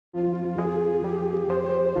Okay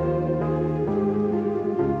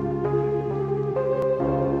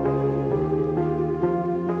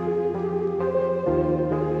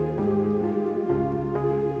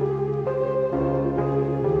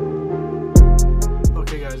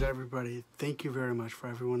guys, everybody, thank you very much for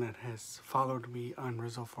everyone that has followed me on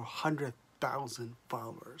Rizzle for 100,000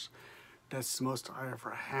 followers. That's the most I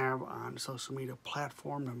ever have on social media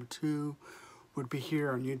platform. Number 2 would be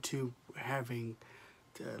here on YouTube, having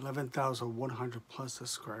 11,100 plus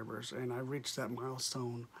subscribers, and I reached that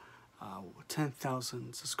milestone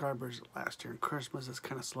 10,000 subscribers last year. In Christmas, it's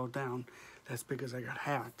kind of slowed down. That's because I got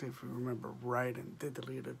hacked, if you remember right, and they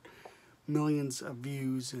deleted millions of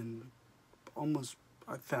views and almost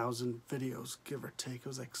 1,000 videos, give or take. It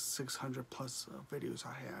was like 600 plus videos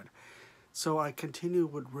I had. So I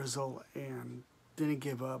continued with Rizzle and didn't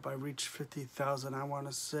give up. I reached 50,000, I want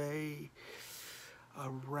to say,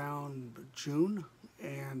 around June,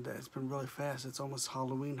 and it's been really fast. It's almost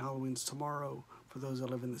Halloween. Halloween's tomorrow for those that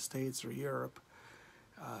live in the States or Europe.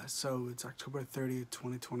 So it's October 30th,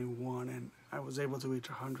 2021, and I was able to reach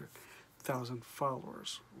 100,000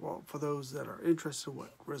 followers. Well, for those that are interested in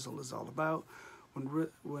what Rizzle is all about,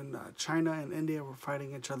 when China and India were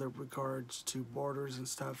fighting each other regards to borders and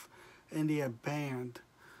stuff, India banned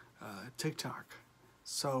TikTok.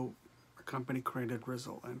 So a company created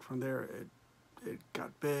Rizzle, and from there it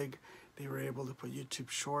got big. They were able to put YouTube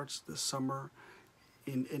Shorts this summer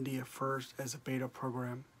in India first as a beta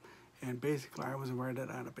program, and basically I was invited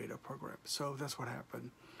on a beta program. So that's what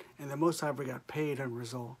happened. And the most I ever got paid on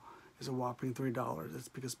Rizzle is a whopping $3. It's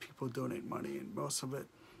because people donate money, and most of it,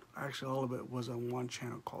 actually all of it, was on one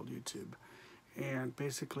channel called YouTube. And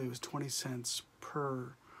basically it was 20 cents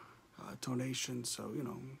per donation. So, you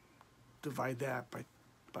know, divide that by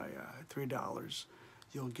 $3,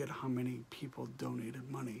 you'll get how many people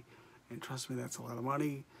donated money. And trust me, that's a lot of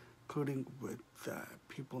money, including with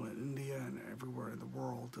people in India and everywhere in the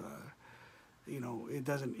world. You know, it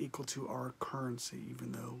doesn't equal to our currency,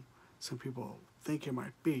 even though some people think it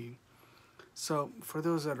might be. So for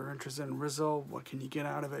those that are interested in Rizzle, what can you get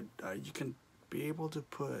out of it? You can be able to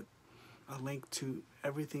put a link to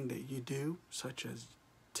everything that you do, such as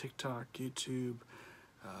TikTok, YouTube,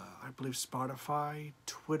 I believe Spotify,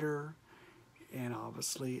 Twitter, and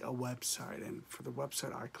obviously a website. And for the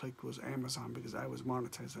website I clicked was Amazon, because I was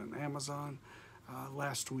monetized on Amazon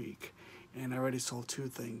last week, and I already sold 2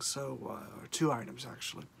 things, so or 2 items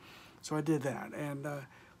actually. So I did that. And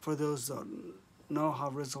for those that know how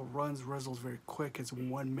Rizzle runs, Rizzle's very quick. It's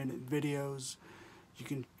 1-minute videos. You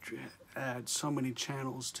can add so many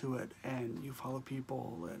channels to it, and you follow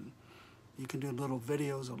people, and you can do little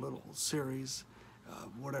videos, a little series,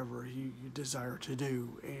 whatever you desire to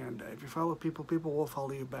do. And if you follow people, people will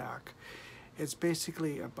follow you back. It's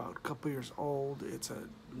basically about a couple years old. It's a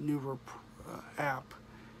newer app.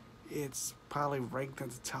 It's probably ranked in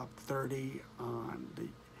the top 30 on the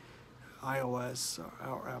iOS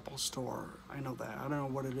or Apple Store. I know that. I don't know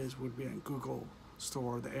what it is. Would be on Google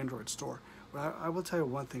Store, the Android Store. But I will tell you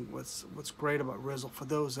one thing. What's great about Rizzle, for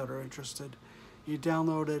those that are interested, you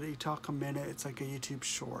download it, you talk a minute. It's like a YouTube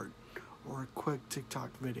short or a quick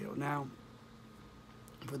TikTok video. Now,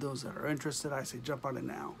 for those that are interested, I say jump on it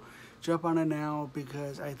now. Jump on it now,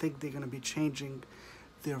 because I think they're going to be changing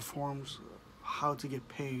their forms, how to get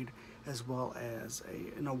paid, as well as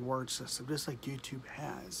an award system, just like YouTube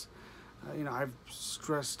has. You know, I've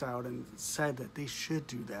stressed out and said that they should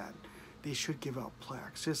do that. They should give out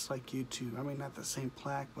plaques, just like YouTube. I mean, not the same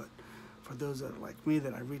plaque, but for those that are like me,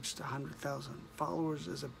 that I reached 100,000 followers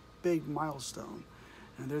is a big milestone.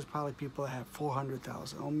 And there's probably people that have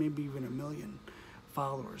 400,000, or maybe even 1 million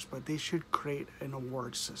followers, but they should create an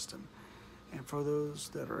award system. And for those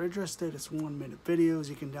that are interested, it's 1-minute videos.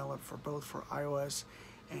 You can download for both for iOS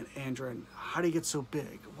and Android. And how do you get so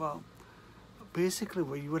big? Well, basically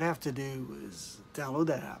what you would have to do is download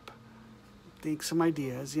that app, think some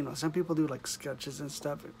ideas. You know, some people do like sketches and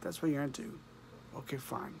stuff. If that's what you're into, okay,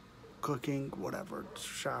 fine. Cooking, whatever,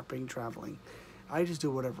 shopping, traveling. I just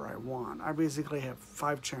do whatever I want. I basically have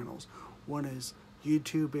 5 channels. One is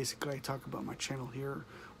YouTube. Basically, I talk about my channel here,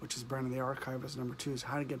 which is Brandon the Archivist. Number 2 is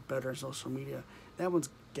how to get better at social media. That one's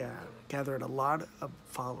gathered a lot of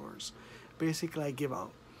followers. Basically, I give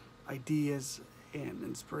out ideas and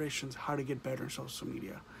inspirations how to get better in social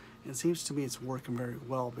media. And it seems to me it's working very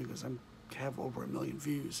well, because I have over 1 million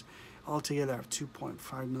views. Altogether, I have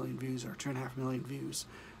 2.5 million views, or 2.5 million views.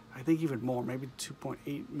 I think even more, maybe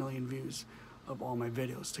 2.8 million views of all my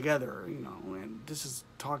videos together, you know. And this is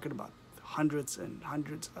talking about hundreds and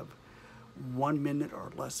hundreds of 1 minute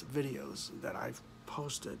or less videos that I've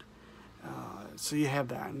posted. So you have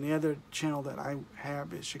that. And the other channel that I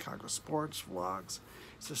have is Chicago Sports Vlogs.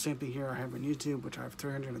 It's the same thing here I have on YouTube, which I have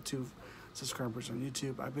 302 subscribers on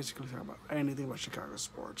YouTube. I basically talk about anything about Chicago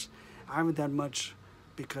sports. I haven't done much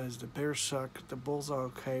because the Bears suck. The Bulls are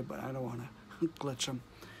okay, but I don't want to glitch them.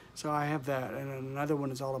 So I have that. And then another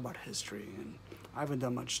one is all about history. And I haven't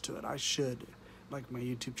done much to it. I should, like my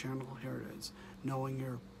YouTube channel, here it is, Knowing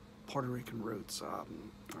Your Puerto Rican Roots.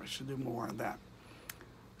 I should do more on that.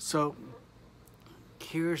 So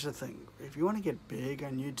here's the thing. If you want to get big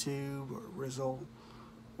on YouTube or Rizzle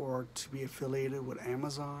or to be affiliated with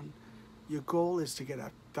Amazon, your goal is to get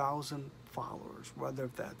 1,000 followers, whether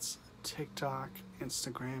that's TikTok,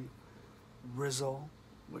 Instagram, Rizzle,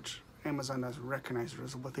 which Amazon doesn't recognize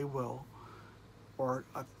Rizzle, but they will, or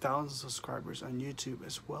 1,000 subscribers on YouTube,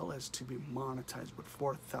 as well as to be monetized with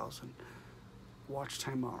 4,000 watch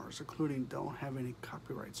time hours, including don't have any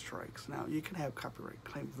copyright strikes. Now, you can have copyright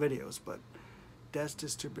claim videos, but that's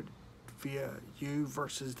distributed via you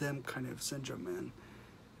versus them kind of syndrome, and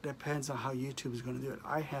depends on how YouTube is going to do it.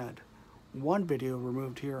 I had one video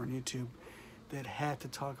removed here on YouTube that had to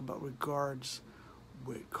talk about regards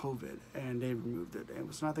with COVID, and they removed it. It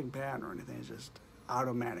was nothing bad or anything, it's just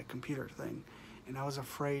automatic computer thing. And I was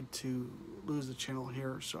afraid to lose the channel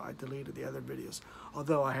here, so I deleted the other videos.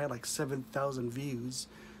 Although I had like 7,000 views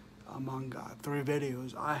among 3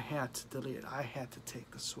 videos, I had to delete it. I had to take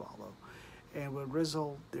the swallow. And with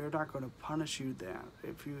Rizzle, they're not going to punish you that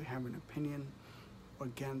if you have an opinion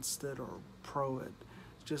against it or pro it.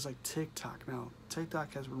 It's just like TikTok. Now,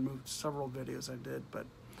 TikTok has removed several videos I did, but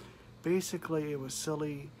basically it was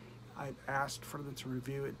silly. I asked for them to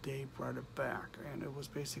review it. They brought it back, and it was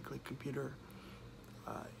basically computer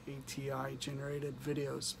ATI generated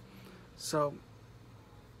videos. So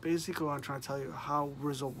basically what I'm trying to tell you, how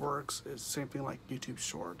Rizzle works is same thing like YouTube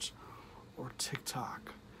Shorts or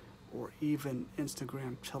TikTok or even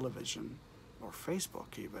Instagram television or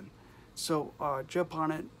Facebook even. So jump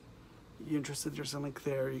on it. You're interested, there's a link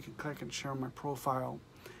there. You can click and share my profile.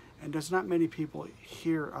 And there's not many people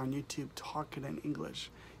here on YouTube talking in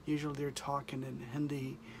English. Usually they're talking in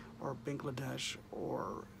Hindi or Bangladesh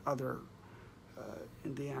or other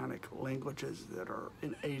Indianic languages that are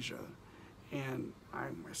in Asia. And I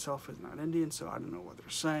myself is not Indian, so I don't know what they're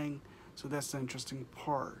saying. So that's the interesting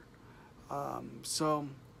part. So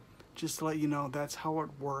just to let you know, that's how it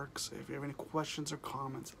works. If you have any questions or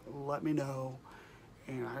comments, let me know.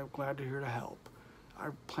 And I'm glad to here to help.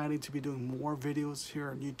 I'm planning to be doing more videos here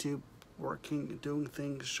on YouTube, working, doing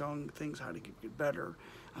things, showing things how to get better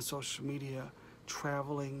on social media,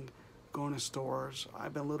 traveling, going to stores.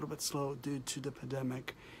 I've been a little bit slow due to the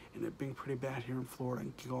pandemic and it being pretty bad here in Florida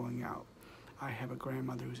and going out. I have a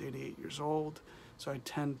grandmother who's 88 years old, so I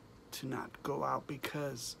tend to not go out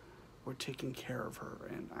because we're taking care of her,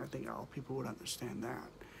 and I think all people would understand that.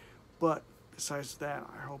 But besides that,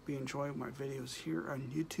 I hope you enjoy my videos here on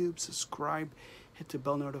YouTube. Subscribe, hit the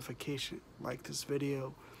bell notification, like this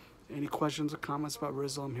video. Any questions or comments about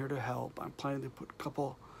Rizzle, I'm here to help. I'm planning to put a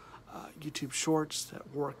couple YouTube shorts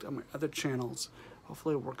that worked on my other channels.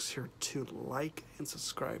 Hopefully it works here too. Like and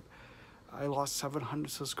subscribe. I lost 700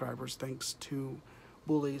 subscribers thanks to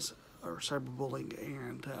bullies or cyberbullying,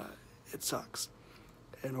 and it sucks.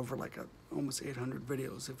 And over like almost 800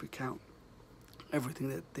 videos if we count everything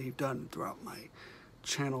that they've done throughout my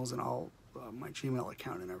channels and all my Gmail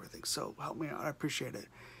account and everything. So help me out. I appreciate it.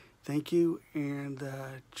 Thank you, and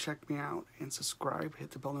check me out and subscribe.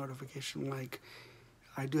 Hit the bell notification like.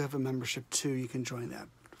 I do have a membership too. You can join that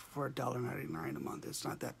for $1.99 a month. It's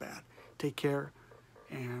not that bad. Take care,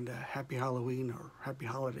 and happy Halloween or happy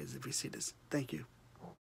holidays if you see this. Thank you.